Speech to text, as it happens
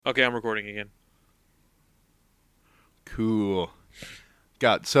Okay, I'm recording again. Cool.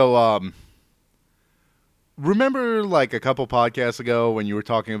 Remember like a couple podcasts ago when you were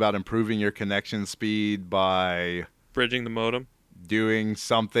talking about improving your connection speed by Bridging the modem. doing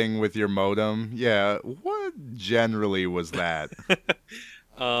something with your modem? Yeah, what generally was that?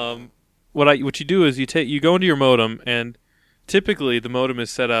 What you do is you go into your modem, and typically the modem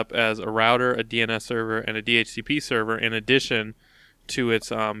is set up as a router, a DNS server, and a DHCP server in addition to its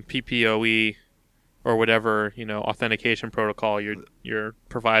PPOE or whatever authentication protocol your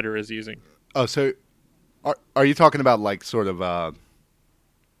provider is using. Oh, so are you talking about like sort of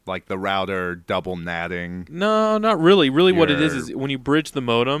like the router double natting? No, not really. Really, what it Your is when you bridge the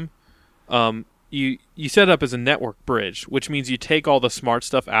modem, you set it up as a network bridge, which means you take all the smart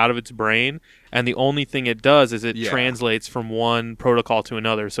stuff out of its brain, and the only thing it does is it translates from one protocol to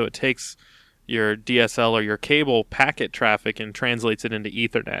another. So it takes your DSL or your cable packet traffic and translates it into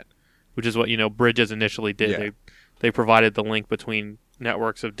Ethernet, which is what bridges initially did. Yeah. They provided the link between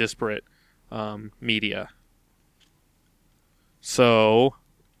networks of disparate media. So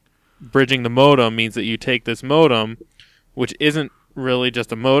bridging the modem means that you take this modem, which isn't really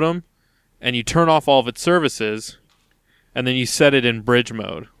just a modem, and you turn off all of its services, and then you set it in bridge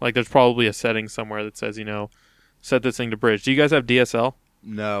mode. Like there's probably a setting somewhere that says, set this thing to bridge. Do you guys have DSL?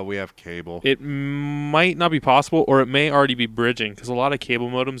 No, we have cable. It might not be possible, or it may already be bridging, because a lot of cable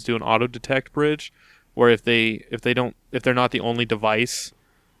modems do an auto detect bridge, where if they're not the only device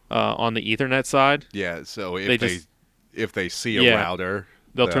on the Ethernet side, Yeah, so if they see a router,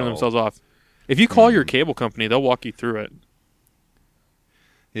 they'll turn themselves off. If you call your cable company, they'll walk you through it.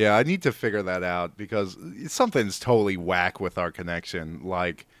 Yeah, I need to figure that out because something's totally whack with our connection.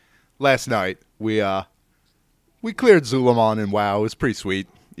 Like last night, we cleared Zulamon and WoW. It was pretty sweet,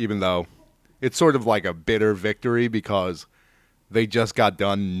 even though it's sort of like a bitter victory because they just got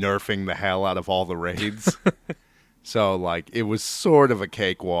done nerfing the hell out of all the raids. So like it was sort of a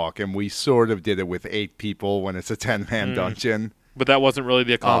cakewalk, and we sort of did it with 8 people when it's a 10-man dungeon. But that wasn't really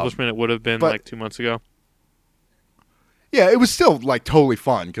the accomplishment it would have been like 2 months ago. Yeah, it was still like totally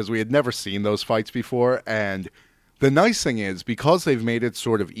fun because we had never seen those fights before. And the nice thing is because they've made it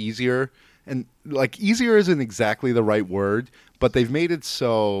sort of easier, and like easier isn't exactly the right word, but they've made it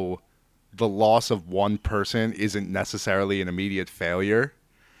so the loss of one person isn't necessarily an immediate failure.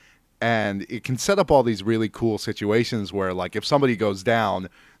 And it can set up all these really cool situations where like if somebody goes down,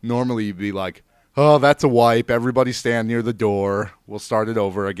 normally you'd be like, oh, that's a wipe. Everybody stand near the door. We'll start it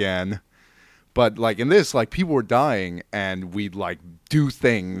over again. But like in this, like people were dying, and we'd like do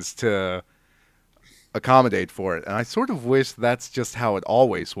things to accommodate for it. And I sort of wish that's just how it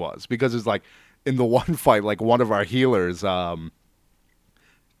always was, because it's like in the one fight, like one of our healers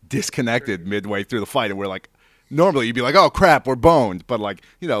disconnected midway through the fight, and we're like, normally you'd be like, oh crap, we're boned. But like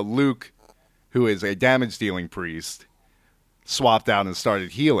Luke, who is a damage dealing priest, swapped out and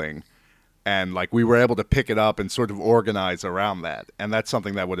started healing. And like we were able to pick it up and sort of organize around that. And that's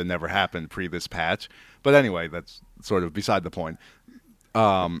something that would have never happened pre this patch. But anyway, that's sort of beside the point.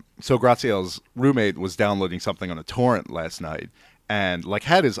 So Graziel's roommate was downloading something on a torrent last night and like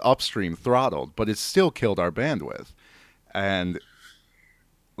had his upstream throttled, but it still killed our bandwidth. And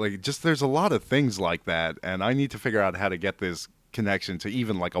like just there's a lot of things like that, and I need to figure out how to get this connection to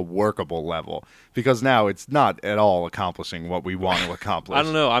even like a workable level, because now it's not at all accomplishing what we want to accomplish. I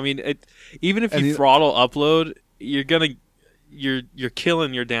don't know. I mean, even if you throttle upload, you're killing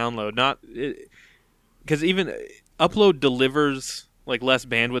your download. Not because even upload delivers like less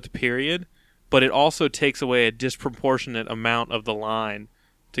bandwidth, period, but it also takes away a disproportionate amount of the line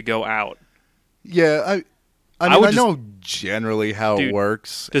to go out. Yeah, I know generally how it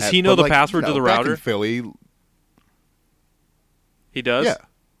works. Does he know the password to the router? Back in Philly, he does? Yeah.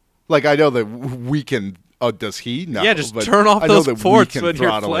 Like, I know that we can... Oh, does he? No. Yeah, just turn off those ports when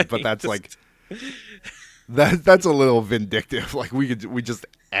you're playing. But that's like... That's a little vindictive. Like, we just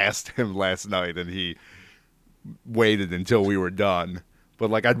asked him last night, and he waited until we were done. But,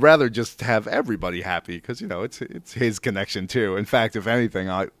 like, I'd rather just have everybody happy, because, it's his connection, too. In fact, if anything,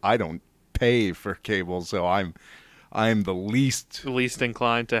 I don't pay for cable, so I'm the least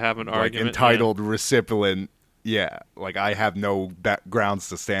inclined to have an argument. Entitled recipient. Yeah, like I have no grounds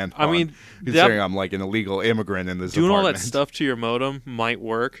to stand on. I mean, considering I'm like an illegal immigrant in this doing apartment. all that stuff to your modem might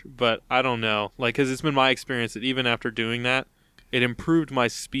work, but I don't know. Like, because it's been my experience that even after doing that, it improved my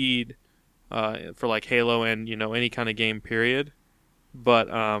speed for like Halo and any kind of game, period. But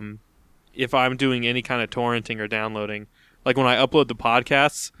if I'm doing any kind of torrenting or downloading, like when I upload the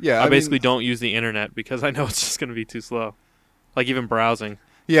podcasts, I basically don't use the internet because I know it's just going to be too slow. Like even browsing.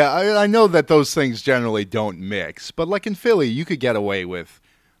 Yeah, I know that those things generally don't mix, but like in Philly, you could get away with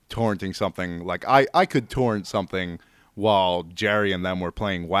torrenting something. Like, I could torrent something while Jerry and them were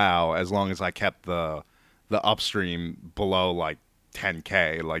playing WoW as long as I kept the upstream below, like,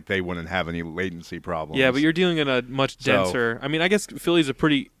 10K. Like, they wouldn't have any latency problems. Yeah, but you're dealing in a much denser... I mean, I guess Philly's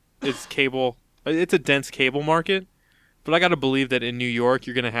it's cable... It's a dense cable market, but I got to believe that in New York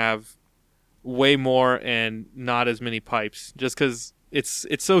you're going to have way more and not as many pipes just because it's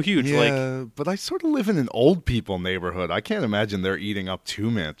so huge. Yeah, but I sort of live in an old people neighborhood. I can't imagine they're eating up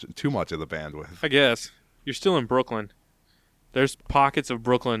too much of the bandwidth. I guess. You're still in Brooklyn. There's pockets of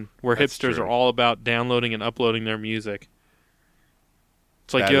Brooklyn where That's hipsters true. are all about downloading and uploading their music.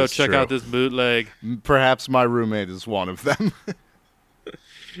 It's like, That yo, is check true. out this bootleg. Perhaps my roommate is one of them.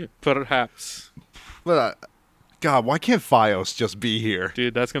 Perhaps. But, God, why can't Fios just be here?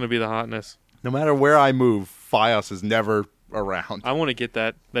 Dude, that's going to be the hotness. No matter where I move, Fios is never around. I want to get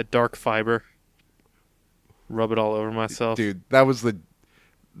that dark fiber. Rub it all over myself. Dude, that was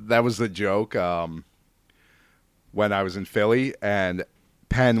the joke when I was in Philly and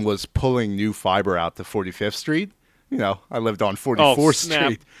Penn was pulling new fiber out to 45th Street. You know, I lived on 44th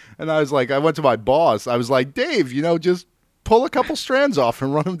Street. And I was like, I went to my boss. I was like, Dave, just pull a couple strands off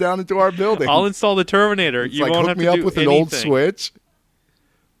and run them down into our building. I'll install the Terminator. It's You like, won't hook have me to up do with anything. an old switch.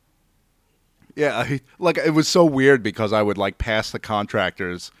 Yeah, it was so weird because I would like pass the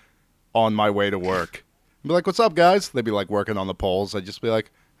contractors on my way to work. I'd be like, "What's up, guys?" They'd be like working on the poles. I'd just be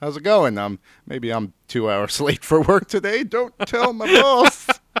like, "How's it going?" Maybe I'm 2 hours late for work today. Don't tell my boss.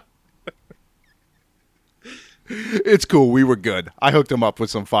 It's cool. We were good. I hooked him up with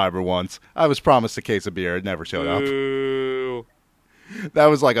some fiber once. I was promised a case of beer. It never showed up. Ooh. That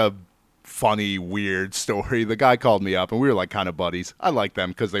was like a funny, weird story. The guy called me up, and we were like kind of buddies. I liked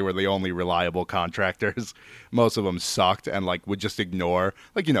them because they were the only reliable contractors. Most of them sucked and like would just ignore.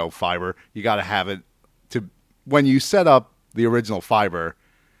 Like, fiber. You got to have it to when you set up the original fiber.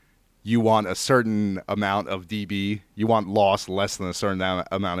 You want a certain amount of dB. You want loss less than a certain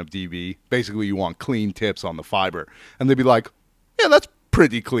amount of dB. Basically, you want clean tips on the fiber. And they'd be like, yeah, that's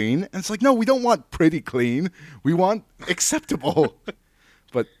pretty clean. And it's like, no, we don't want pretty clean. We want acceptable.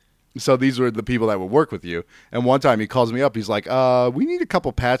 But so these were the people that would work with you. And one time he calls me up. He's like, we need a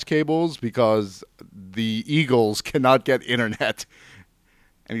couple patch cables because the Eagles cannot get internet.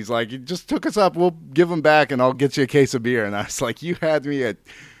 And he's like, you just took us up. We'll give them back, and I'll get you a case of beer. And I was like, you had me at...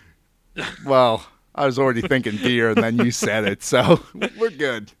 Well, I was already thinking beer, and then you said it, so we're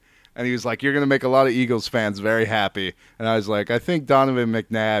good. And he was like, you're going to make a lot of Eagles fans very happy. And I was like, I think Donovan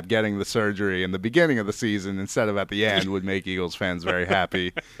McNabb getting the surgery in the beginning of the season instead of at the end would make Eagles fans very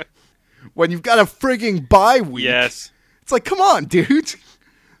happy. When you've got a frigging bye week. Yes. It's like, come on, dude.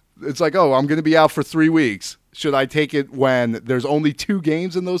 It's like, oh, I'm going to be out for 3 weeks. Should I take it when there's only 2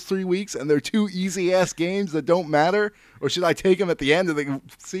 games in those 3 weeks and they're 2 easy-ass games that don't matter? Or should I take them at the end of the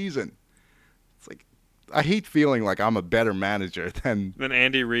season? It's like, I hate feeling like I'm a better manager than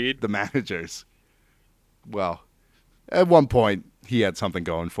Andy Reid. the managers. Well, at one point, he had something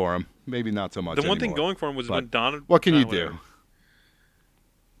going for him. Maybe not so much The one thing anymore. going for him was when Donovan... What can you do?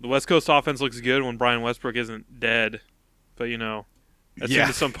 The West Coast offense looks good when Brian Westbrook isn't dead. But, as soon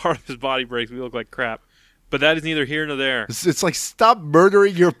as some part of his body breaks, we look like crap. But that is neither here nor there. It's like, stop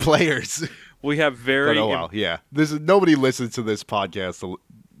murdering your players. We have very... But, oh, well, yeah. Nobody listens to this podcast to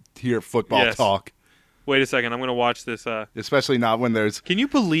hear football talk. Wait a second. I'm going to watch this. Especially not when there's Can you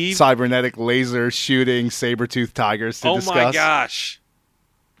believe... cybernetic laser shooting saber-toothed tigers to discuss. Oh, my gosh.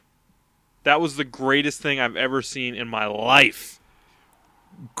 That was the greatest thing I've ever seen in my life.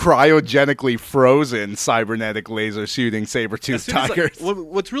 Cryogenically frozen cybernetic laser shooting saber-toothed tigers.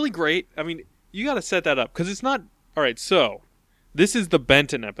 What's really great, I mean, you got to set that up because it's not... All right, so this is the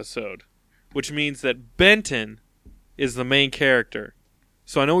Benton episode, which means that Benton is the main character.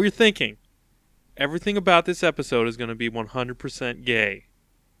 So I know what you're thinking. Everything about this episode is going to be 100% gay.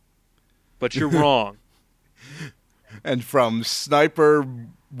 But you're wrong. And from Sniper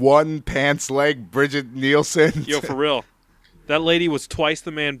 1 Pants Leg Bridget Nielsen. Yo, for real. That lady was twice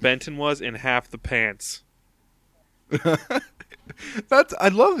the man Benton was in half the pants. I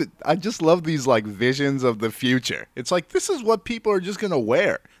love it. I just love these like visions of the future. It's like this is what people are just gonna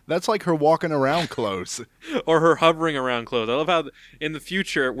wear. That's like her walking around clothes. Or her hovering around clothes. I love how in the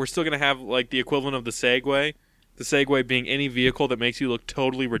future we're still gonna have like the equivalent of the Segway. The Segway being any vehicle that makes you look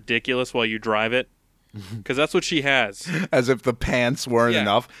totally ridiculous while you drive it. Because that's what she has. As if the pants weren't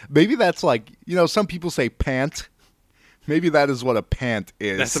enough. Maybe that's like, some people say pant. Maybe that is what a pant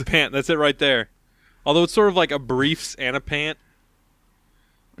is. That's a pant. That's it right there. Although it's sort of like a briefs and a pant.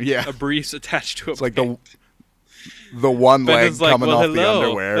 Yeah. A briefs attached to a it's like pant. the one leg Benton's like, coming well, off hello. the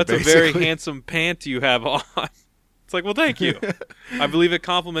underwear. That's basically. a very handsome pant you have on. It's like, well, thank you. I believe it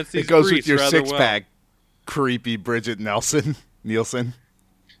complements these It goes briefs with your rather six-pack, creepy Bridget Nielsen.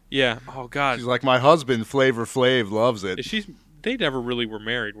 Yeah. Oh, God. She's like, my husband, Flavor Flav, loves it. They never really were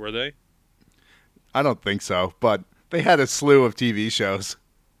married, were they? I don't think so, but they had a slew of TV shows,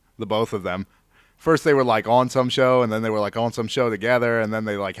 the both of them. First they were like on some show, and then they were like on some show together, and then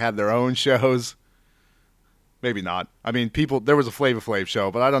they like had their own shows. Maybe not. I mean, there was a Flavor Flav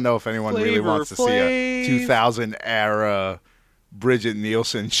show, but I don't know if anyone really wants to see a 2000 era Bridget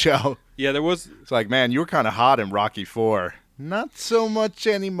Nielsen show. Yeah, there was. It's like, man, you were kind of hot in Rocky IV. Not so much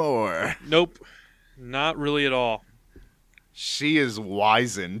anymore. Nope. Not really at all. She is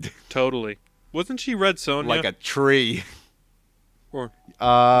wizened. Totally. Wasn't she Red Sonja? Like a tree. Or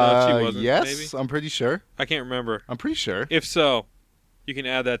no, she wasn't. Yes, maybe? I'm pretty sure. I can't remember. I'm pretty sure. If so, you can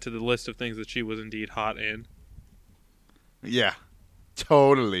add that to the list of things that she was indeed hot in. Yeah,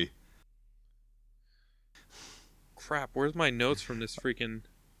 totally. Crap, where's my notes from this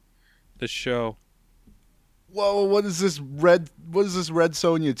show? Whoa, what is this Red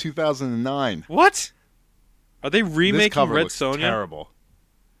Sonja 2009? What? Are they This remaking cover Red looks Sonja? terrible.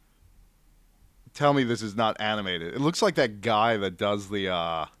 Tell me this is not animated. It looks like that guy that does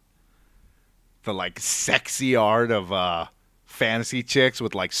the like sexy art of fantasy chicks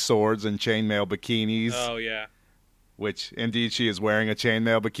with like swords and chainmail bikinis. Oh yeah. Which indeed she is wearing a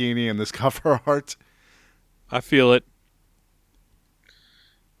chainmail bikini in this cover art. I feel it.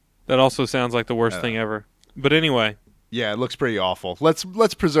 That also sounds like the worst thing ever. But anyway. Yeah, it looks pretty awful.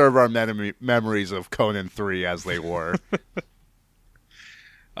 Let's preserve our memories of Conan 3 as they were.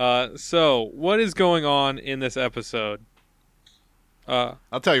 So, what is going on in this episode?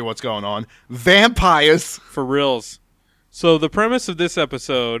 I'll tell you what's going on. Vampires! For reals. So, the premise of this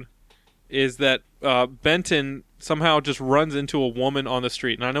episode is that Benton somehow just runs into a woman on the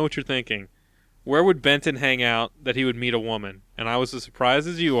street. And I know what you're thinking. Where would Benton hang out that he would meet a woman? And I was as surprised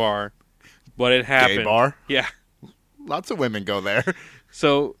as you are, but it happened. Gay bar? Yeah. Lots of women go there.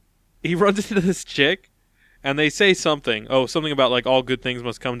 So, he runs into this chick, and they say something. Oh, something about like all good things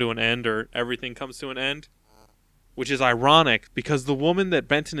must come to an end, or everything comes to an end. Which is ironic, because the woman that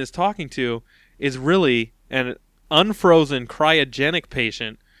Benton is talking to is really an unfrozen cryogenic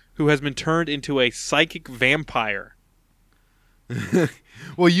patient who has been turned into a psychic vampire.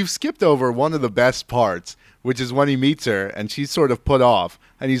 Well, you've skipped over one of the best parts, which is when he meets her, and she's sort of put off.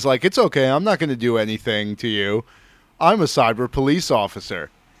 And he's like, it's okay, I'm not going to do anything to you. I'm a cyber police officer,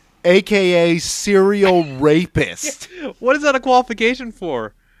 a.k.a. serial rapist. What is that a qualification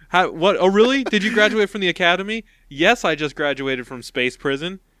for? What? Oh, really? Did you graduate from the academy? Yes, I just graduated from space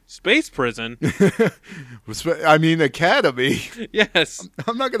prison. Space prison? I mean, academy. Yes.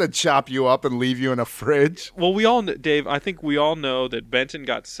 I'm not going to chop you up and leave you in a fridge. Well, Dave, I think we all know that Benton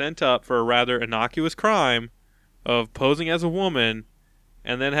got sent up for a rather innocuous crime of posing as a woman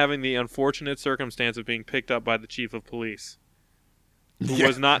and then having the unfortunate circumstance of being picked up by the chief of police, who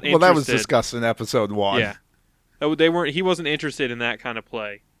was not interested. Well, that was discussed in episode 1. Yeah. He wasn't interested in that kind of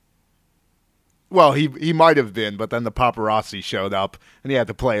play. Well, he might have been, but then the paparazzi showed up, and he had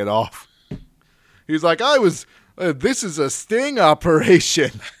to play it off. He was like, this is a sting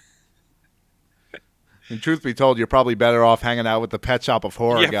operation. And truth be told, you're probably better off hanging out with the Pet Shop of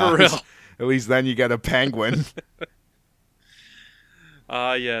Horror guys. For real. At least then you get a penguin.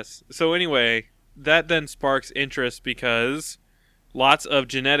 Yes. So anyway, that then sparks interest because lots of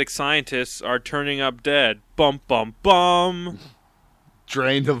genetic scientists are turning up dead. Bum, bum, bum.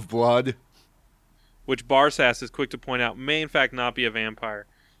 Drained of blood. Which Barsass is quick to point out may in fact not be a vampire.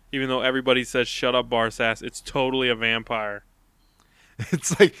 Even though everybody says, shut up, Barsass, it's totally a vampire.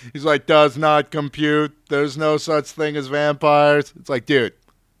 It's like, he's like, does not compute. There's no such thing as vampires. It's like, dude,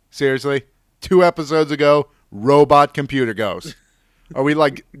 seriously? 2 episodes ago, robot computer ghost. Are we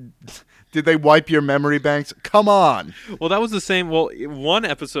like, did they wipe your memory banks? Come on. Well, that was the same. Well, 1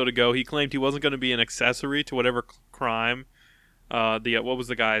 episode ago, he claimed he wasn't going to be an accessory to whatever crime. What was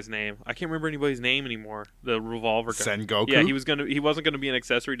the guy's name? I can't remember anybody's name anymore. The revolver guy. Sengoku? Yeah, he wasn't gonna be an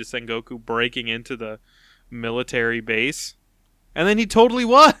accessory to Sengoku breaking into the military base. And then he totally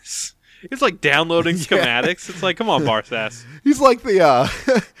was. It's like downloading schematics. It's like, come on, Barsass. He's like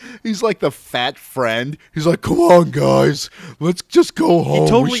the fat friend. He's like, come on, guys, let's just go home. He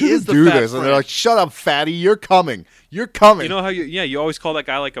totally is the fat friend. And they're like, shut up, fatty, you're coming. You're coming. You know how you always call that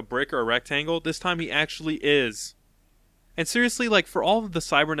guy like a brick or a rectangle? This time he actually is. And seriously, like, for all of the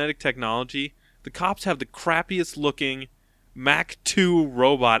cybernetic technology, the cops have the crappiest looking Mac 2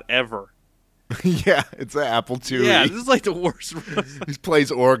 robot ever. Yeah, it's an Apple II. Yeah, this is like the worst. He plays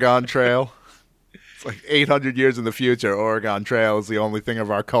Oregon Trail. It's like 800 years in the future, Oregon Trail is the only thing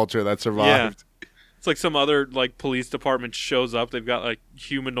of our culture that survived. Yeah. It's like some other like police department shows up. They've got like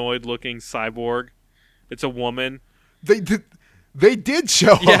humanoid-looking cyborg. It's a woman. They did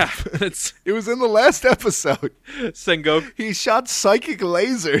show Yeah, up. it's It was in the last episode. Sengoku. He shot psychic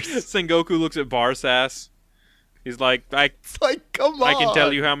lasers. Sengoku looks at Barsass. He's like, It's like, come on. I can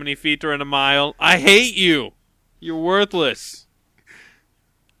tell you how many feet are in a mile. I hate you. You're worthless.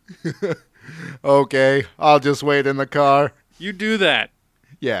 Okay, I'll just wait in the car. You do that.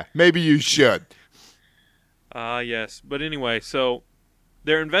 Yeah, maybe you should. Yes. But anyway, so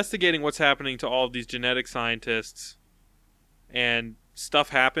they're investigating what's happening to all of these genetic scientists, and stuff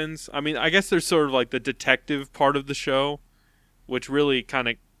happens. I mean, I guess there's sort of like the detective part of the show, which really kind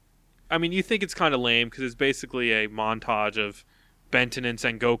of... I mean, you think it's kind of lame because it's basically a montage of Benton and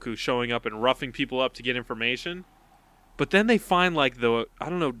Sengoku showing up and roughing people up to get information. But then they find like the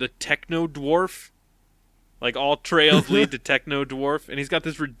Techno-Dwarf. Like all trails lead to Techno-Dwarf, and he's got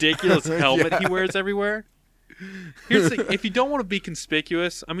this ridiculous helmet he wears everywhere. Here's the thing, if you don't want to be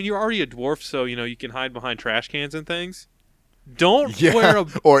conspicuous, I mean, you're already a dwarf, so you can hide behind trash cans and things. Don't wear a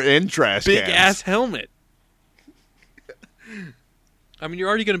or in trash big cans. ass helmet. I mean, you're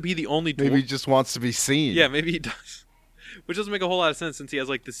already going to be the only dwarf. Maybe he just wants to be seen. Yeah, maybe he does. Which doesn't make a whole lot of sense since he has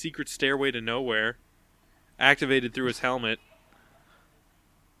like the secret stairway to nowhere activated through his helmet.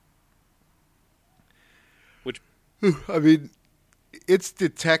 Which, I mean, it's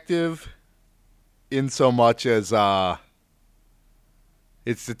detective in so much as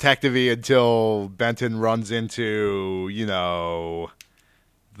it's detective-y until Benton runs into,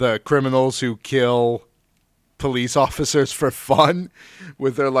 the criminals who kill police officers for fun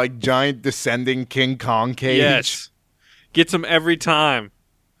with their like giant descending King Kong cage. yes, gets him every time.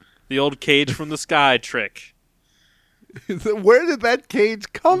 The old cage from the sky trick. Where did that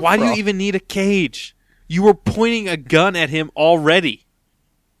cage come from? Why do you even need a cage? You were pointing a gun at him already.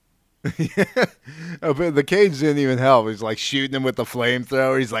 Oh, but the cage didn't even help. He's like shooting him with the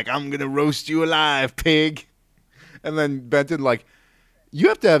flamethrower. He's like, I'm going to roast you alive, pig. And then Benton like, you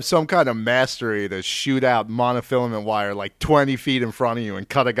have to have some kind of mastery to shoot out monofilament wire like 20 feet in front of you and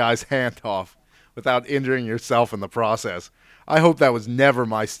cut a guy's hand off without injuring yourself in the process. I hope that was never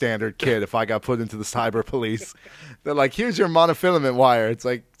my standard kit if I got put into the cyber police. They're like, here's your monofilament wire. It's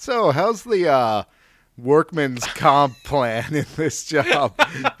like, so how's the workman's comp plan in this job?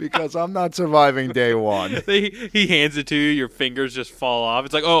 Because I'm not surviving day one. He hands it to you. Your fingers just fall off.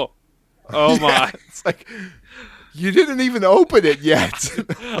 It's like, oh my. Yeah, it's like, you didn't even open it yet.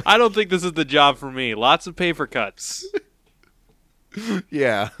 I don't think this is the job for me. Lots of paper cuts.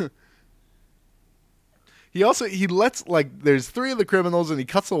 Yeah. He lets, like, there's 3 of the criminals, and he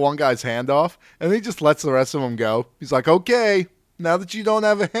cuts the one guy's hand off, and he just lets the rest of them go. He's like, okay, now that you don't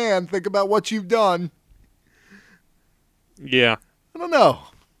have a hand, think about what you've done. Yeah. I don't know.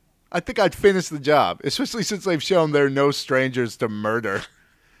 I think I'd finish the job, especially since they've shown they're no strangers to murder.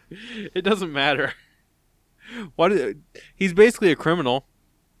 It doesn't matter. He's basically a criminal.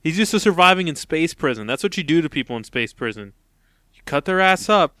 He's used to surviving in space prison. That's what you do to people in space prison. You cut their ass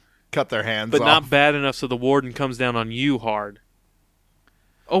up. Cut their hands but off. Not bad enough so the warden comes down on you hard.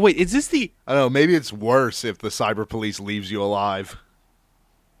 Oh, wait, is this the... I don't know, maybe it's worse if the cyber police leaves you alive.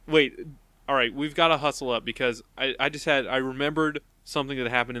 Wait, all right, we've got to hustle up because I remembered something that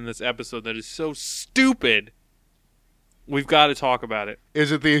happened in this episode that is so stupid. We've got to talk about it.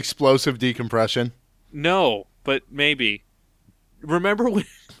 Is it the explosive decompression? No, but maybe. Remember when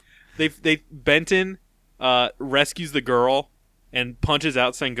Benton rescues the girl and punches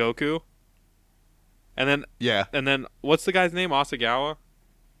out Sengoku? And then what's the guy's name? Asagawa?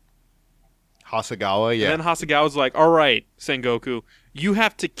 Hasagawa, yeah. And then Hasagawa's like, all right, Sengoku, you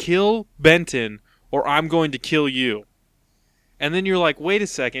have to kill Benton or I'm going to kill you. And then you're like, wait a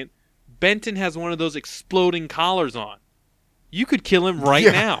second, Benton has one of those exploding collars on. You could kill him right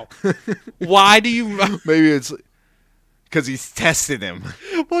now. Why do you... Maybe it's because he's tested him.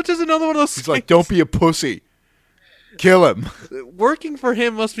 Well, just another one of those He's like, don't be a pussy. Kill him. Working for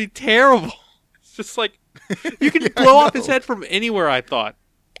him must be terrible. It's just like, you can blow off his head from anywhere, I thought.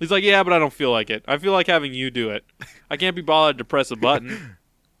 He's like, yeah, but I don't feel like it. I feel like having you do it. I can't be bothered to press a button.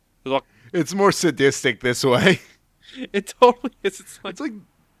 It's more sadistic this way. It totally is. It's like,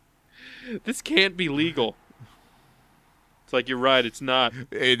 this can't be legal. It's like, you're right, it's not.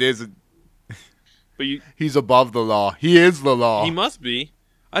 It isn't. But he's above the law. He is the law. He must be.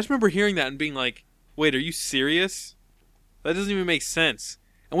 I just remember hearing that and being like, wait, are you serious? That doesn't even make sense.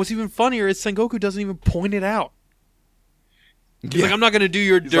 And what's even funnier is Sengoku doesn't even point it out. He's like, I'm not going to do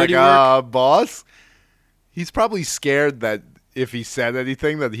your dirty work. Boss? He's probably scared that if he said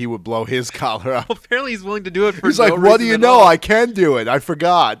anything, that he would blow his collar up. Well, apparently he's willing to do it for He's no like, what do reason you at know? all. I can do it. I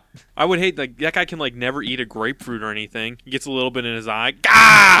forgot. I would hate that guy can like never eat a grapefruit or anything. He gets a little bit in his eye.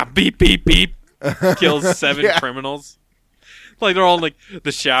 Gah! Beep, beep, beep. Kills 7 criminals. Like they're all in like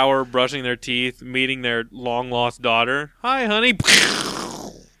the shower, brushing their teeth, meeting their long-lost daughter. Hi, honey.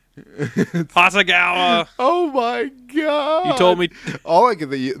 Hasagawa. Oh, my God. You told me. All I can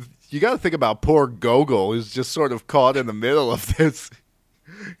think, you got to think about poor Gogol, who's just sort of caught in the middle of this.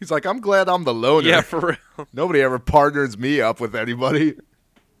 He's like, I'm glad I'm the loner. Yeah, for real. Nobody ever partners me up with anybody.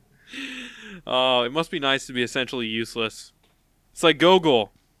 Oh, it must be nice to be essentially useless. It's like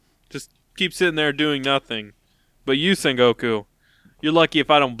Gogol. Just keep sitting there doing nothing. But you, Sengoku, you're lucky if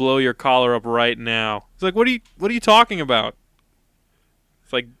I don't blow your collar up right now. It's like, what are you talking about?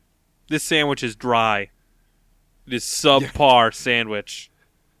 It's like, this sandwich is dry. It is subpar sandwich.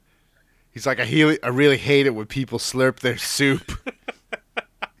 He's like, I really hate it when people slurp their soup.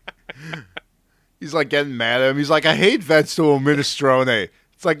 He's like getting mad at him. He's like, I hate vegetable minestrone.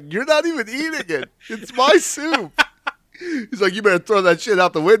 It's like, you're not even eating it. It's my soup. He's like, you better throw that shit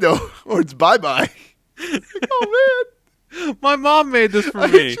out the window or it's bye-bye. Like, oh, man. My mom made this for I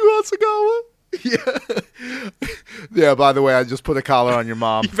me. hate you, Asagawa. Yeah. Yeah, by the way, I just put a collar on your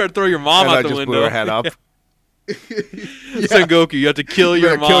mom. You better throw your mom and out I the just window. blew her head up. Yeah. Sengoku, you have to kill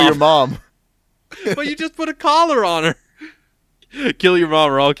your mom. Kill your mom. But you just put a collar on her. Kill your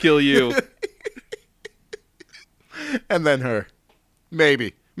mom or I'll kill you. And then her.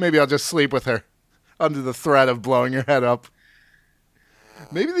 Maybe I'll just sleep with her under the threat of blowing her head up.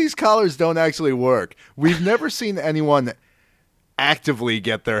 Maybe these collars don't actually work. We've never seen anyone actively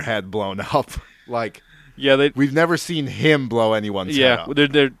get their head blown up. Like, yeah, we've never seen him blow anyone's head up.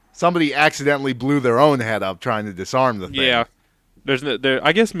 They're Somebody accidentally blew their own head up trying to disarm the thing. yeah.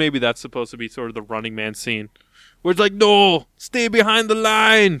 I guess maybe that's supposed to be sort of the Running Man scene, where it's like, no, stay behind the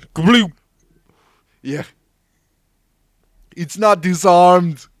line. Kabloop. Yeah. It's not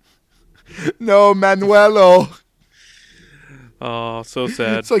disarmed. No, Manuelo. Oh, so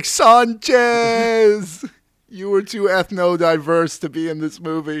sad. It's like, Sanchez. You were too ethno-diverse to be in this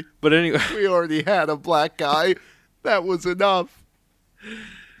movie. But anyway, We already had a black guy. That was enough.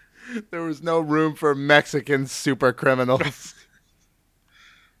 There was no room for Mexican super criminals.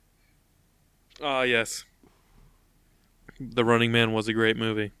 yes. The Running Man was a great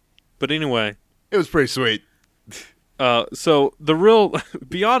movie. But anyway. It was pretty sweet. So the real,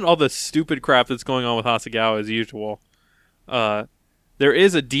 beyond all the stupid crap that's going on with Hasagawa as usual, there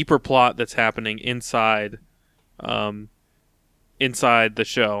is a deeper plot that's happening inside the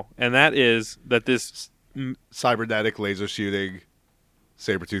show, and that is that this Cybernetic laser shooting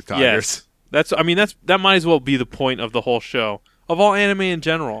saber-toothed tigers. Yes, that might as well be the point of the whole show, of all anime in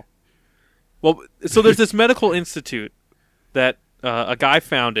general. Well, so there's this medical institute that a guy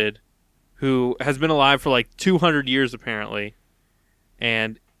founded, who has been alive for like 200 years apparently,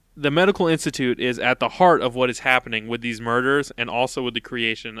 and the medical institute is at the heart of what is happening with these murders and also with the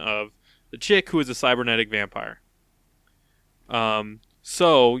creation of the chick who is a cybernetic vampire.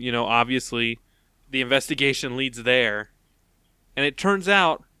 So, obviously the investigation leads there, and it turns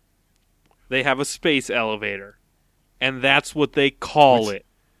out they have a space elevator, and that's what they call it.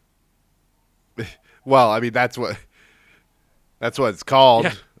 Well, I mean, that's what it's called.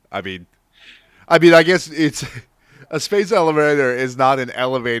 Yeah. I mean, I guess it's a space elevator is not an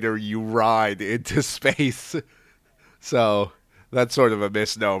elevator you ride into space. So that's sort of a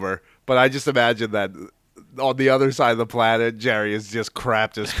misnomer. But I just imagine that on the other side of the planet, Jerry has just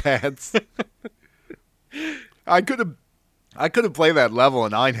crapped his pants. I could have played that level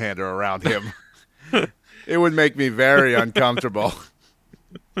in Einhander around him. It would make me very uncomfortable.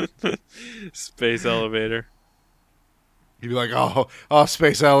 Space elevator. He'd be like, oh,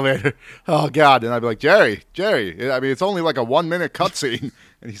 space elevator. Oh, God. And I'd be like, Jerry, I mean, it's only like a 1-minute cutscene.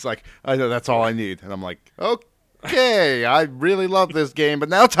 And he's like, I know, that's all I need. And I'm like, okay, I really love this game, but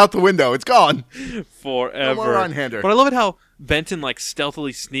now it's out the window. It's gone. Forever. No more Einhander. But I love it how Benton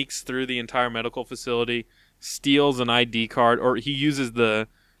stealthily sneaks through the entire medical facility, steals an ID card, or he uses the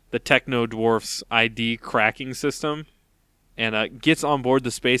Techno-Dwarf's ID cracking system, and gets on board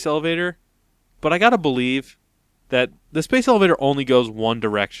the space elevator. But I gotta believe that the space elevator only goes one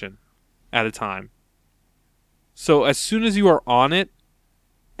direction at a time. So as soon as you are on it,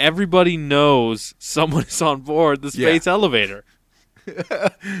 everybody knows someone is on board the space elevator.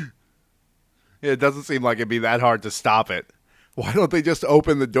 It doesn't seem like it'd be that hard to stop it. Why don't they just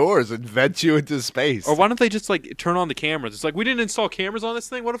open the doors and vent you into space? Or why don't they just turn on the cameras? It's like, we didn't install cameras on this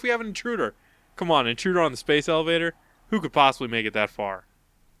thing. What if we have an intruder? Come on, intruder on the space elevator? Who could possibly make it that far?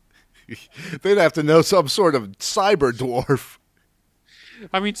 They'd have to know some sort of cyber dwarf.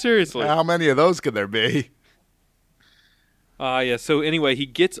 I mean, seriously. How many of those could there be? Yeah, so anyway, he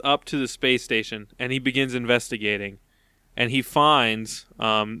gets up to the space station, and he begins investigating. And he finds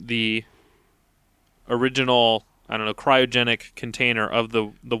the original, I don't know, cryogenic container of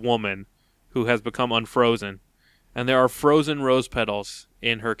the woman who has become unfrozen. And there are frozen rose petals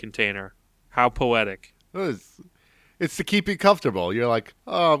in her container. How poetic. It's to keep you comfortable. You're like,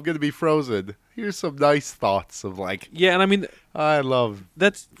 oh, I'm going to be frozen. Here's some nice thoughts of like... Yeah, and I mean... I love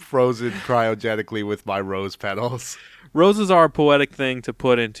that's frozen cryogenically with my rose petals. Roses are a poetic thing to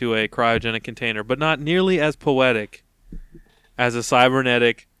put into a cryogenic container, but not nearly as poetic as a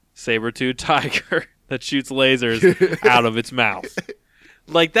cybernetic saber-toothed tiger that shoots lasers out of its mouth.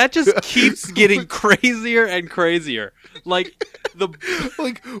 Like, that just keeps getting crazier and crazier. Like,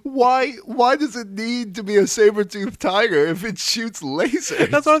 why does it need to be a saber-toothed tiger if it shoots lasers?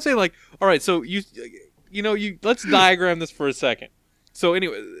 That's what I'm saying. Like, all right, so let's diagram this for a second. So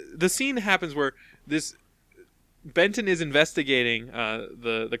anyway, the scene happens where this Benton is investigating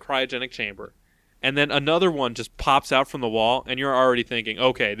the cryogenic chamber, and then another one just pops out from the wall, and you're already thinking,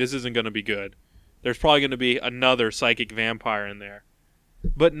 okay, this isn't going to be good. There's probably going to be another psychic vampire in there.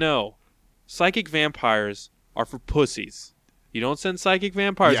 But no, psychic vampires are for pussies. You don't send psychic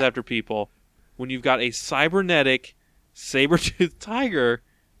vampires after people when you've got a cybernetic saber-toothed tiger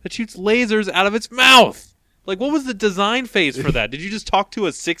that shoots lasers out of its mouth. Like, what was the design phase for that? Did you just talk to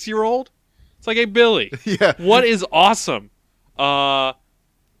a 6-year-old? It's like, hey, Billy, what is awesome?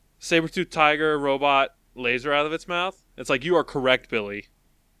 Saber-toothed tiger, robot, laser out of its mouth? It's like, you are correct, Billy.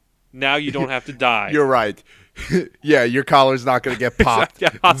 Now you don't have to die. You're right. Yeah, your collar's not going to get popped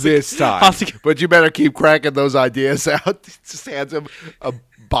this time. But you better keep cracking those ideas out. Just hands him a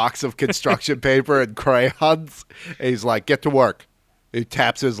box of construction paper and crayons. And he's like, get to work. He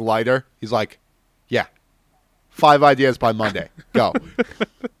taps his lighter. He's like, yeah, 5 ideas by Monday. Go.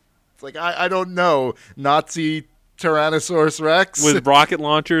 It's like, I don't know. Nazi Tyrannosaurus Rex. With rocket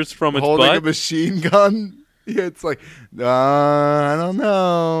launchers from its holding butt? a machine gun. Yeah, it's like, I don't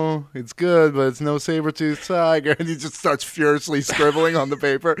know. It's good, but it's no saber-toothed tiger. And he just starts furiously scribbling on the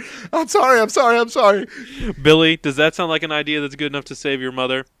paper. I'm sorry. Billy, does that sound like an idea that's good enough to save your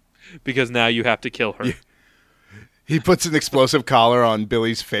mother? Because now you have to kill her. Yeah. He puts an explosive collar on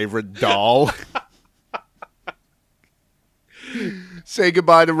Billy's favorite doll. Say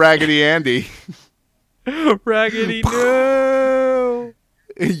goodbye to Raggedy Andy. Raggedy, no!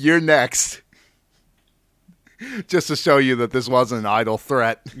 You're next. Just to show you that this wasn't an idle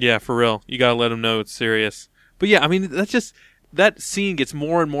threat. Yeah, for real. You gotta let him know it's serious. But yeah, I mean, that scene gets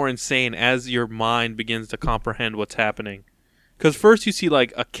more and more insane as your mind begins to comprehend what's happening. Because first you see,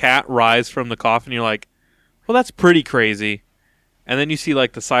 like, a cat rise from the coffin, and you're like, well, that's pretty crazy. And then you see,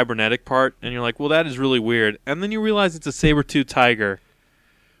 like, the cybernetic part, and you're like, well, that is really weird. And then you realize it's a saber-toothed tiger.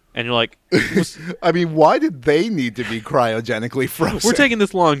 And you're like... I mean, why did they need to be cryogenically frozen? We're taking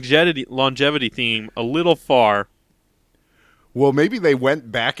this longevity theme a little far. Well, maybe they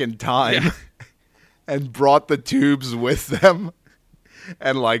went back in time and brought the tubes with them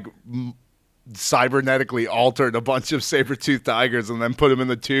and, like, cybernetically altered a bunch of saber-toothed tigers and then put them in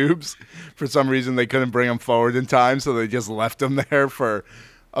the tubes. For some reason, they couldn't bring them forward in time, so they just left them there for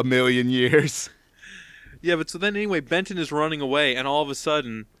 1,000,000 years. Yeah, but so then anyway, Benton is running away, and all of a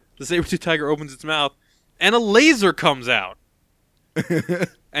sudden... the saber-toothed tiger opens its mouth, and a laser comes out.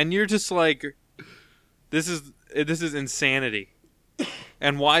 And you're just like, this is insanity.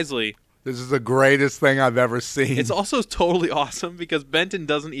 And wisely, this is the greatest thing I've ever seen. It's also totally awesome because Benton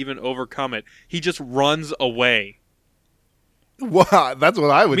doesn't even overcome it. He just runs away. Wow, that's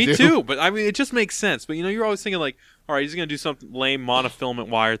what I would do. Me too, but I mean, it just makes sense. But you're always thinking like, all right, he's going to do some lame monofilament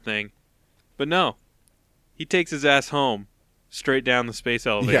wire thing. But no, he takes his ass home. Straight down the space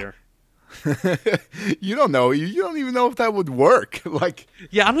elevator. Yeah. You don't know. You don't even know if that would work. Like,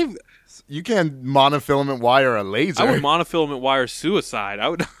 yeah, I don't even... You can't monofilament wire a laser. I would monofilament wire suicide. I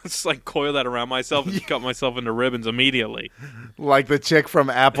would just like coil that around myself and cut myself into ribbons immediately. Like the chick from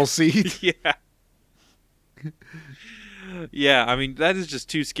Appleseed? Yeah. Yeah, I mean, that is just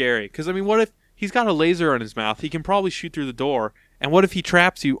too scary. Because, I mean, what if he's got a laser on his mouth? He can probably shoot through the door. And what if he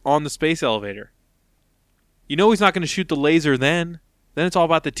traps you on the space elevator? You know he's not going to shoot the laser then. Then it's all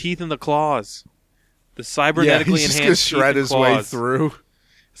about the teeth and the claws. The cybernetically enhanced teeth and claws. He's just going to shred his way through.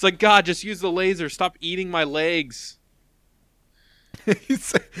 It's like, God, just use the laser. Stop eating my legs.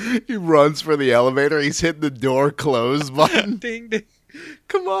 He runs for the elevator. He's hitting the door close button. Ding, ding.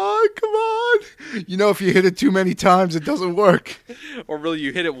 Come on. You know, if you hit it too many times, it doesn't work. Or really,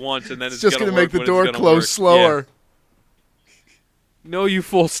 you hit it once and then it's just going to make the door close slower. Yeah. No, you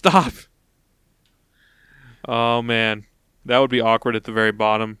fool, stop. Oh, man. That would be awkward at the very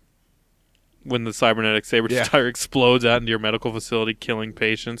bottom when the cybernetic saber-tooth tiger explodes out into your medical facility, killing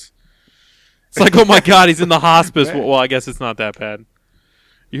patients. It's like, oh my god, he's in the hospice. Well, I guess it's not that bad.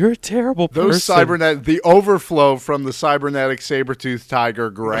 You're a terrible person. The overflow from the cybernetic saber-tooth tiger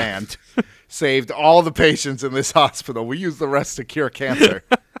grant saved all the patients in this hospital. We use the rest to cure cancer.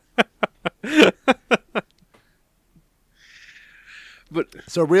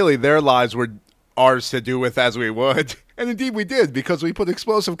 So really, their lives were ours to do with as we would. And indeed we did, because we put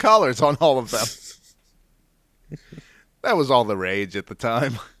explosive collars on all of them. That was all the rage at the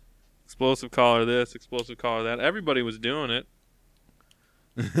time. Explosive collar this, explosive collar that. Everybody was doing it.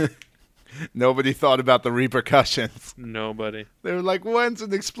 Nobody thought about the repercussions. Nobody. They were like, when's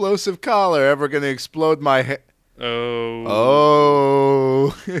an explosive collar ever going to explode my head? Oh.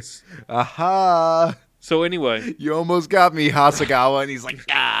 Aha. So anyway. You almost got me, Hasagawa. And he's like,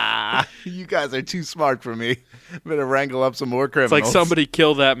 you guys are too smart for me. Better wrangle up some more criminals. It's like somebody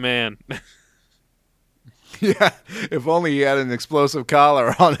kill that man. Yeah. If only he had an explosive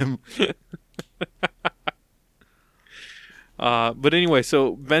collar on him. But anyway,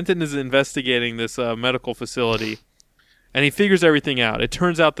 so Benton is investigating this medical facility, and he figures everything out. It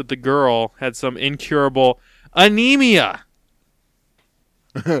turns out that the girl had some incurable anemia.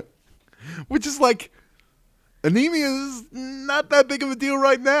 Which is like, anemia is not that big of a deal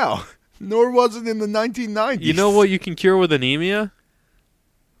right now. Nor was it in the 1990s. You know what you can cure with anemia?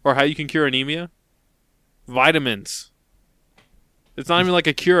 Or how you can cure anemia? Vitamins. It's not even like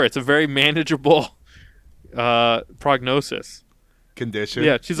a cure. It's a very manageable prognosis. Condition.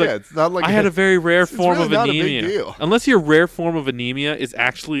 Yeah, she's like, it's not like I had a very rare form really of not anemia. A big deal. Unless your rare form of anemia is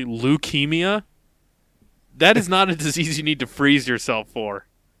actually leukemia, that is not a disease you need to freeze yourself for.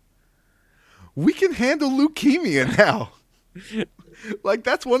 We can handle leukemia now. Like,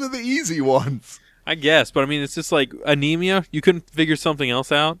 that's one of the easy ones. I guess, but I mean, it's just like anemia. You couldn't figure something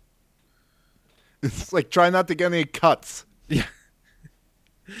else out? It's like, try not to get any cuts. Yeah.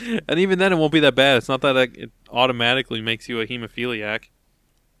 And even then, it won't be that bad. It's not that it automatically makes you a hemophiliac.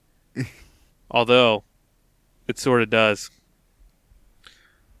 Although, it sort of does.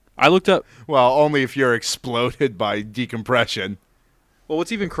 I looked up... Well, only if you're exploded by decompression. Well,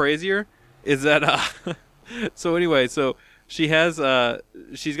 what's even crazier is that... so anyway, so she has...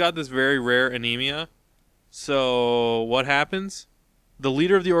 she's got this very rare anemia. So what happens? The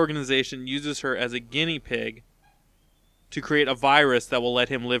leader of the organization uses her as a guinea pig to create a virus that will let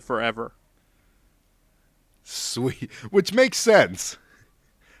him live forever. Sweet. Which makes sense.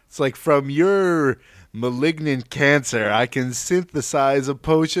 It's like, from your malignant cancer, I can synthesize a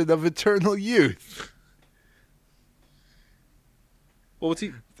potion of eternal youth. Well, what's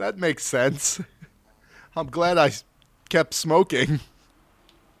he... That makes sense. I'm glad I kept smoking.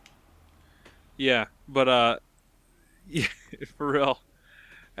 Yeah, but, yeah, for real.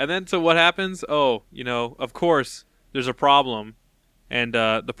 And then, so what happens? Oh, of course... There's a problem, and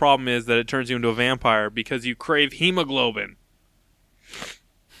the problem is that it turns you into a vampire because you crave hemoglobin.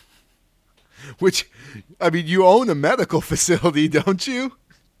 Which, I mean, you own a medical facility, don't you?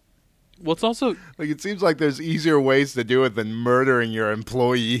 Well, it's also... Like, it seems like there's easier ways to do it than murdering your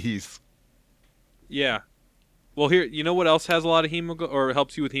employees. Yeah. Well, here, you know what else has a lot of hemoglobin, or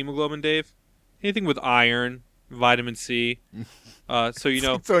helps you with hemoglobin, Dave? Anything with iron, vitamin C. So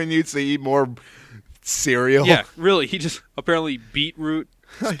he needs to eat more... cereal. Yeah, really. He just apparently beetroot,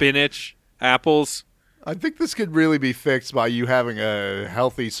 spinach, apples. I think this could really be fixed by you having a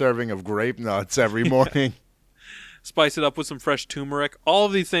healthy serving of grape nuts every morning. Spice it up with some fresh turmeric. All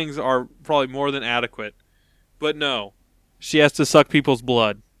of these things are probably more than adequate. But no, she has to suck people's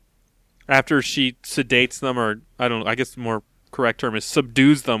blood after she sedates them, or I guess the more correct term is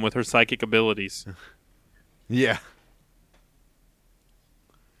subdues them with her psychic abilities. Yeah.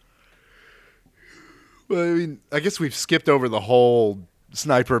 Well, I mean, I guess we've skipped over the whole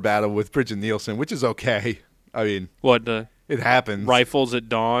sniper battle with Bridget Nielsen, which is okay. I mean, it happens. Rifles at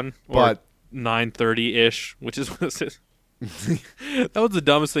dawn, but 9:30-ish, which is what it is. That was the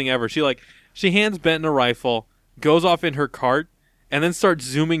dumbest thing ever. She hands Benton a rifle, goes off in her cart, and then starts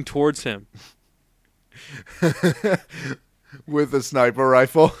zooming towards him with a sniper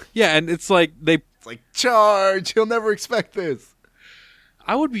rifle. Yeah, and it's like charge! He'll never expect this.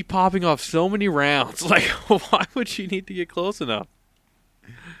 I would be popping off so many rounds. Like, why would she need to get close enough?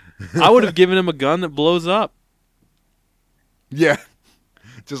 I would have given him a gun that blows up. Yeah.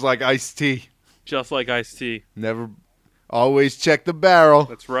 Just like Ice-T. Just like Ice-T. Never. Always check the barrel.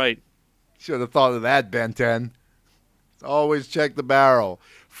 That's right. Should have thought of that, Ben 10. Always check the barrel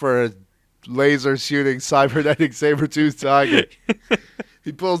for a laser shooting cybernetic saber-tooth tiger.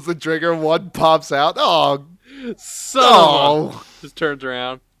 He pulls the trigger, one pops out. Oh, Son of a... Just turns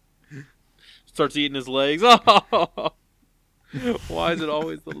around. Starts eating his legs. Oh! Why is it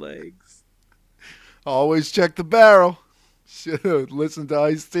always the legs? Always check the barrel. Should listen to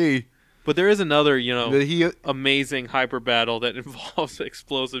Ice-T. But there is another, amazing hyper battle that involves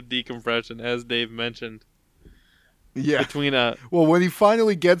explosive decompression, as Dave mentioned. Yeah. Well, when he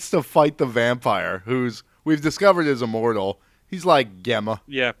finally gets to fight the vampire, who's we've discovered is immortal, he's like Gemma.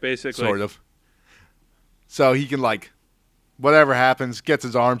 Yeah, basically. Sort of. So he can, whatever happens, gets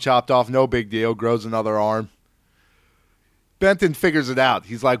his arm chopped off, no big deal, grows another arm. Benton figures it out.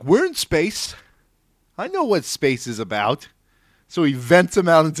 He's like, we're in space. I know what space is about. So he vents him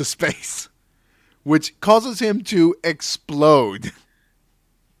out into space, which causes him to explode.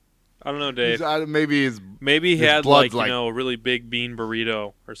 I don't know, Dave. Maybe he had a really big bean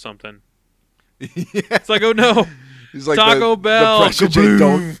burrito or something. Yeah. It's like, oh no, he's like Taco Bell. The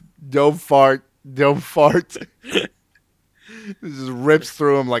pressure don't fart. It just rips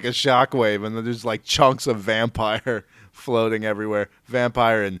through him like a shockwave, and then there's chunks of vampire floating everywhere.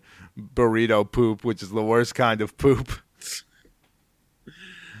 Vampire and burrito poop, which is the worst kind of poop.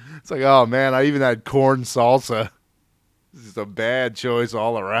 It's like, oh man, I even had corn salsa. This is a bad choice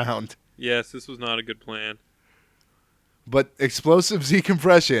all around. Yes, this was not a good plan. But explosive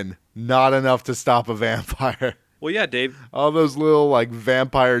decompression, not enough to stop a vampire. Well, yeah, Dave. All those little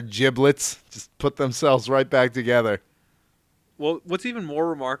vampire giblets just put themselves right back together. Well, what's even more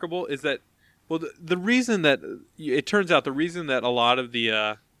remarkable is that, the reason that it turns out the reason that a lot of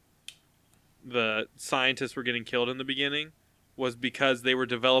the scientists were getting killed in the beginning was because they were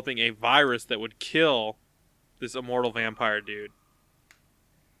developing a virus that would kill this immortal vampire dude.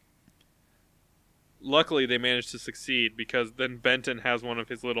 Luckily, they managed to succeed because then Benton has one of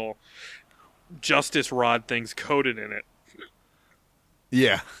his little justice rod things coated in it.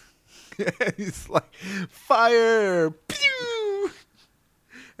 Yeah. He's like, fire! Pew!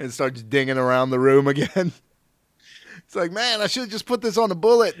 And starts dinging around the room again. It's like, man, I should have just put this on a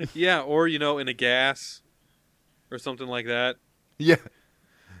bullet. Yeah, or, in a gas or something like that. Yeah.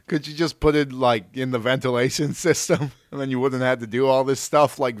 Could you just put it, in the ventilation system? And then you wouldn't have to do all this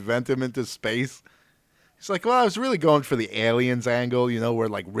stuff, vent him into space? He's like, well, I was really going for the aliens angle, where,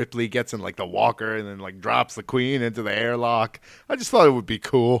 Ripley gets in, the walker and then, drops the queen into the airlock. I just thought it would be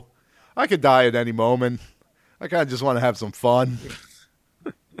cool. I could die at any moment. I kind of just want to have some fun.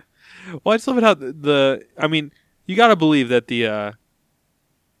 Well, I just love it how you got to believe that the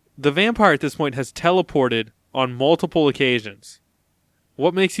vampire at this point has teleported on multiple occasions.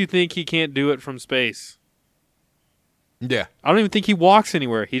 What makes you think he can't do it from space? Yeah. I don't even think he walks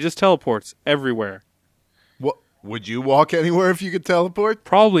anywhere. He just teleports everywhere. What, would you walk anywhere if you could teleport?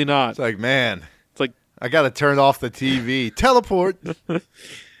 Probably not. It's like, man, it's I got to turn off the TV. Teleport.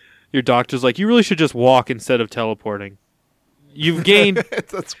 Your doctor's like, you really should just walk instead of teleporting. You've gained,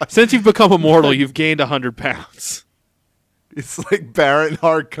 since you've become immortal, you've gained 100 pounds. It's like Baron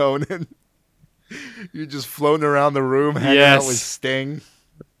Harkonnen. You're just floating around the room hanging out with Sting.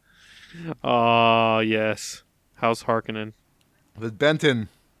 Oh, yes. House Harkonnen. With Benton,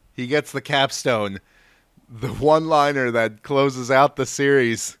 he gets the capstone. The one-liner that closes out the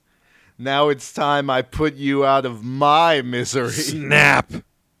series. Now it's time I put you out of my misery. Snap.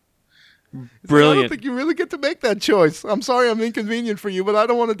 Brilliant. Like, I don't think you really get to make that choice. I'm sorry I'm inconvenient for you, but I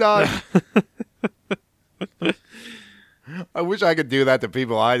don't want to die. I wish I could do that to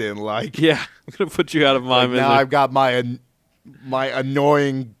people I didn't like. Yeah, I'm going to put you out of my misery. Now I've got my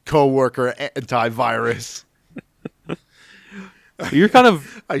annoying coworker antivirus. You're kind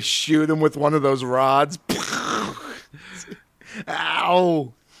of... I shoot him with one of those rods.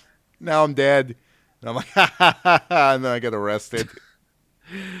 Ow! Now I'm dead. And I'm like, ha ha ha ha, and then I get arrested.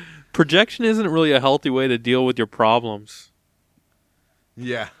 Projection isn't really a healthy way to deal with your problems.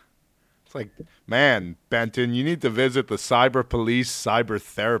 Yeah. It's like, man, Benton, you need to visit the cyber police cyber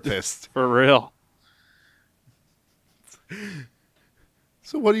therapist. For real.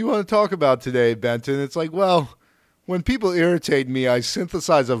 So what do you want to talk about today, Benton? It's like, well, when people irritate me, I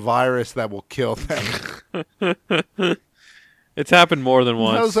synthesize a virus that will kill them. It's happened more than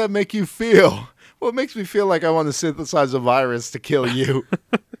once. How does that make you feel? Well, it makes me feel like I want to synthesize a virus to kill you.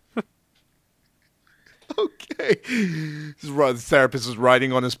 Okay. The therapist is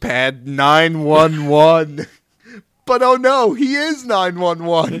writing on his pad, 911. But oh no, he is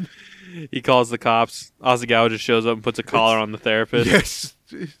 911. He calls the cops. Ozagawa just shows up and puts a collar on the therapist.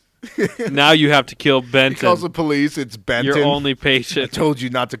 Yes. Now you have to kill Benton. He calls the police. It's Benton. Your only patient. I told you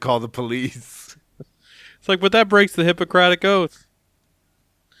not to call the police. It's like, but that breaks the Hippocratic Oath.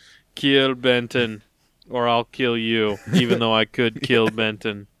 Kill Benton, or I'll kill you, even though I could kill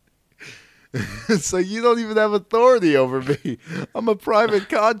Benton. So you don't even have authority over me. I'm a private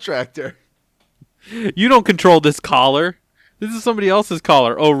contractor. You don't control this collar. This is somebody else's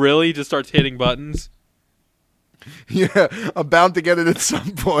collar. Oh, really? He just starts hitting buttons. Yeah, I'm bound to get it at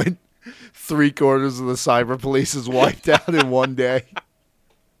some point. 3/4 of the cyber police is wiped out in one day.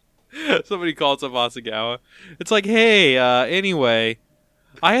 Somebody calls up Asagawa. It's like, hey, anyway,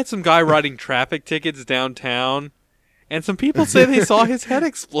 I had some guy writing traffic tickets downtown, and some people say they saw his head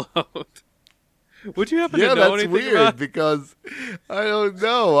explode. Would you happen to know that's anything weird about? because I don't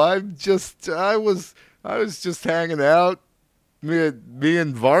know. I was just hanging out. Me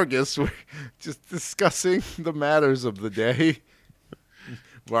and Vargas were just discussing the matters of the day.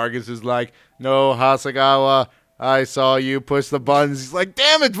 Vargas is like, "No, Hasagawa, I saw you push the buttons." He's like,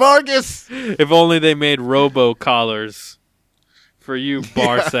 "Damn it, Vargas!" If only they made robo collars for you,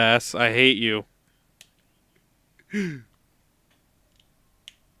 Barsass. I hate you.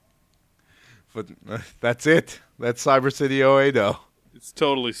 But that's it. That's Cyber City 080. It's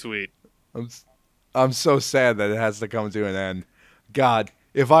totally sweet. I'm so sad that it has to come to an end. God,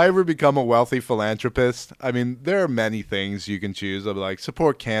 if I ever become a wealthy philanthropist, I mean, there are many things you can choose. Of like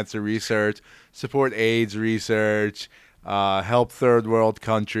support cancer research, support AIDS research, help third world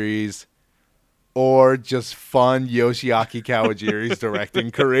countries, or just fund Yoshiaki Kawajiri's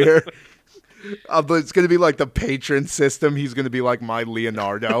directing career. But it's going to be like the patron system. He's going to be like my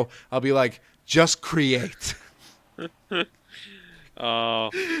Leonardo. I'll be like, just create. Oh,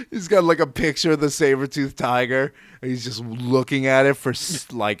 He's got like a picture of the saber-toothed tiger. And he's just looking at it for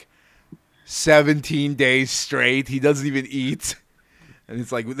like 17 days straight. He doesn't even eat. And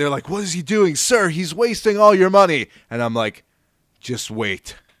it's like, they're like, "What is he doing? Sir, he's wasting all your money." And I'm like, just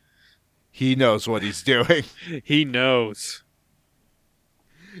wait. He knows what he's doing. he knows.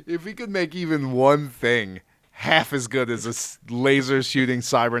 If he could make even one thing half as good as a laser shooting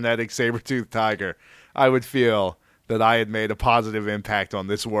cybernetic saber-toothed tiger, I would feel that I had made a positive impact on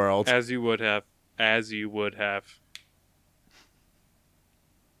this world. As you would have. As you would have.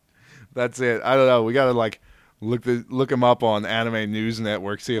 That's it. I don't know. We gotta like look him up on Anime News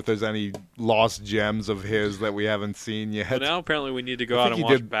Network, see if there's any lost gems of his that we haven't seen yet. But now apparently we need to go I out think and he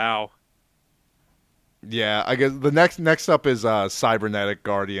watch did- Bow. Yeah, I guess the next up is Cybernetic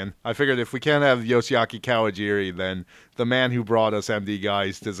Guardian. I figured if we can't have Yoshiaki Kawajiri, then the man who brought us MD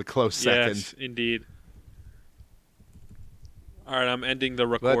Geist is a close second. Yes, indeed. All right, I'm ending the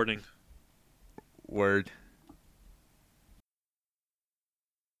recording. Word.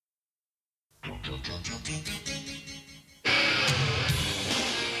 Dun, dun, dun, dun, dun.